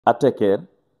Ateker,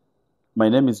 my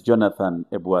name is Jonathan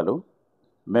Ebualu,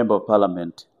 Member of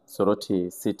Parliament,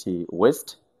 Soroti City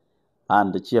West,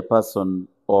 and the chairperson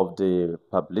of the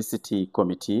Publicity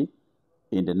Committee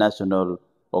in the National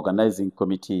Organizing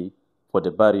Committee for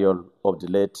the burial of the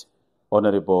late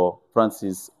Honorable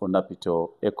Francis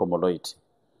Onapito Ekomoloit.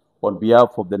 On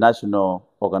behalf of the National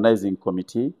Organizing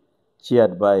Committee,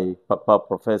 chaired by Papa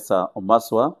Professor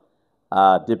Omaswa,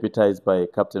 deputized by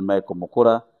Captain Michael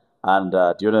Mukura, and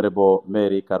the Honorable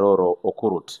Mary Karoro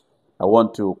Okurut, I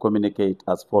want to communicate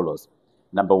as follows.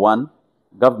 Number one,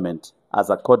 government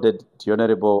has accorded the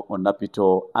Honorable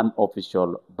Onapito an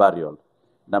official burial.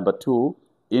 Number two,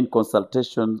 in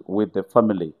consultation with the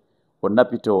family,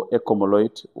 Onapito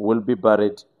Ekomoloit will be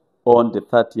buried on the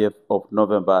 30th of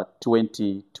November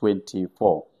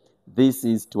 2024. This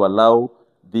is to allow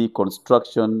the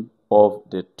construction of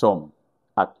the tomb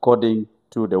according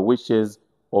to the wishes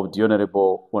of the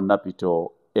Honorable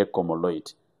Onapito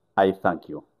Ekomoloit. I thank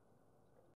you.